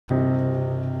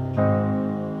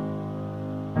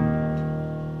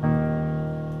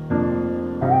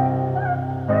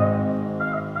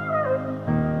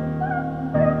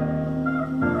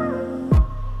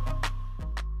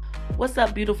What's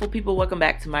up, beautiful people? Welcome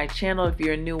back to my channel. If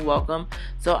you're new, welcome.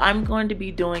 So I'm going to be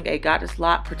doing a goddess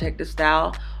lock protective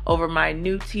style over my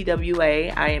new TWA.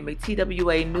 I am a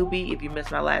TWA newbie. If you missed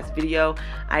my last video,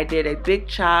 I did a big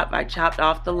chop. I chopped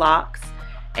off the locks,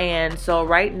 and so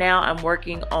right now I'm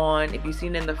working on, if you've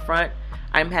seen in the front,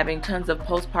 I'm having tons of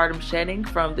postpartum shedding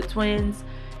from the twins,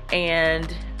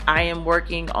 and I am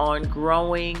working on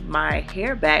growing my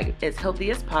hair back as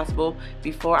healthy as possible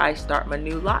before I start my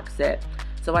new lock set.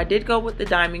 So I did go with the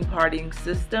diamond parting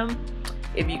system.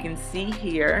 If you can see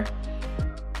here,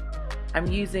 I'm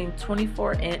using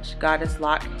 24-inch goddess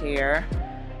lock hair.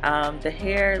 The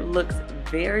hair looks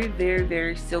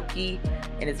very silky,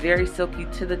 and it's very silky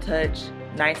to the touch,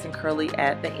 nice and curly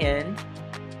at the end.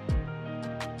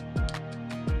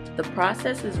 The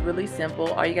process is really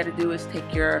simple. All you got to do is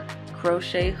take your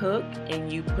crochet hook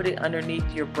and you put it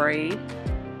underneath your braid.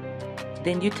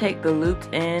 Then you take the looped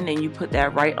end and you put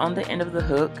that right on the end of the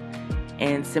hook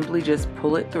and simply just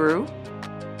pull it through.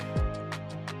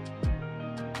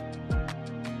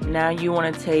 Now you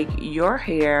want to take your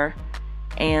hair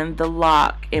and the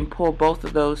lock and pull both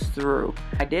of those through.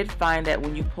 I did find that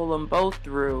when you pull them both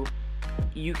through,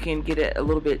 you can get it a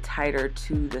little bit tighter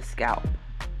to the scalp.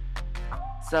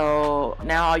 So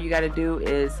now all you got to do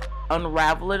is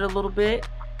unravel it a little bit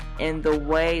in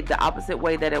the opposite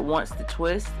way that it wants to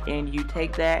twist, and you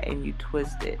take that and you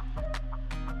twist it.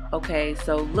 Okay,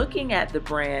 so looking at the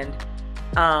brand,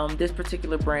 this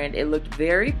particular brand, it looked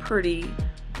very pretty,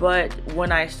 but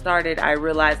when I started I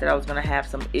realized that I was going to have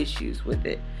some issues with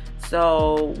it.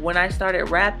 So when I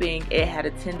started wrapping, it had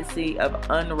a tendency of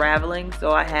unraveling,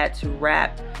 so I had to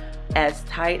wrap as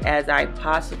tight as I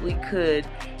possibly could,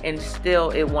 and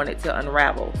still it wanted to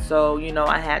unravel. So, you know,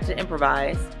 I had to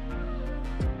improvise.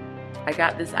 I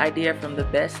got this idea from the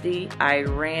bestie. I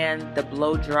ran the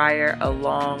blow dryer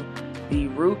along the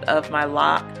root of my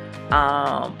lock.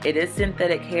 It is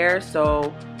synthetic hair, so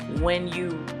when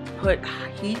you put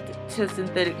heat to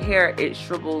synthetic hair, it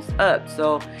shrivels up.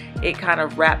 So it kind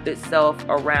of wrapped itself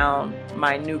around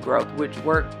my new growth, which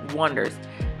worked wonders.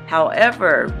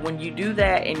 However, when you do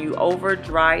that and you over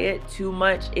dry it too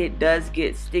much, it does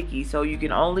get sticky. So you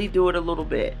can only do it a little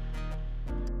bit.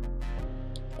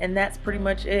 And that's pretty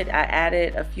much it. I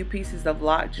added a few pieces of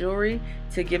lock jewelry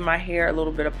to give my hair a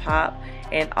little bit of pop,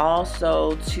 and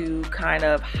also to kind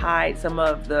of hide some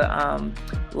of the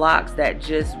locks that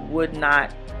just would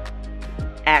not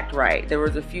act right. There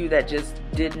was a few that just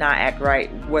did not act right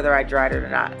whether I dried it or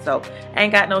not. So I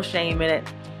ain't got no shame in it.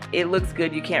 It looks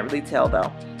good. You can't really tell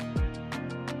though.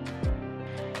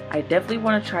 I definitely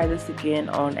want to try this again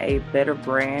on a better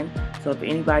brand. So if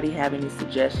anybody have any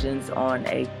suggestions on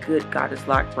a good goddess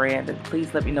lock brand, then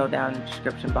please let me know down in the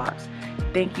description box.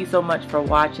 Thank you so much for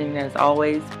watching, and as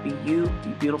always, be you,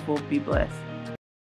 be beautiful, be blessed.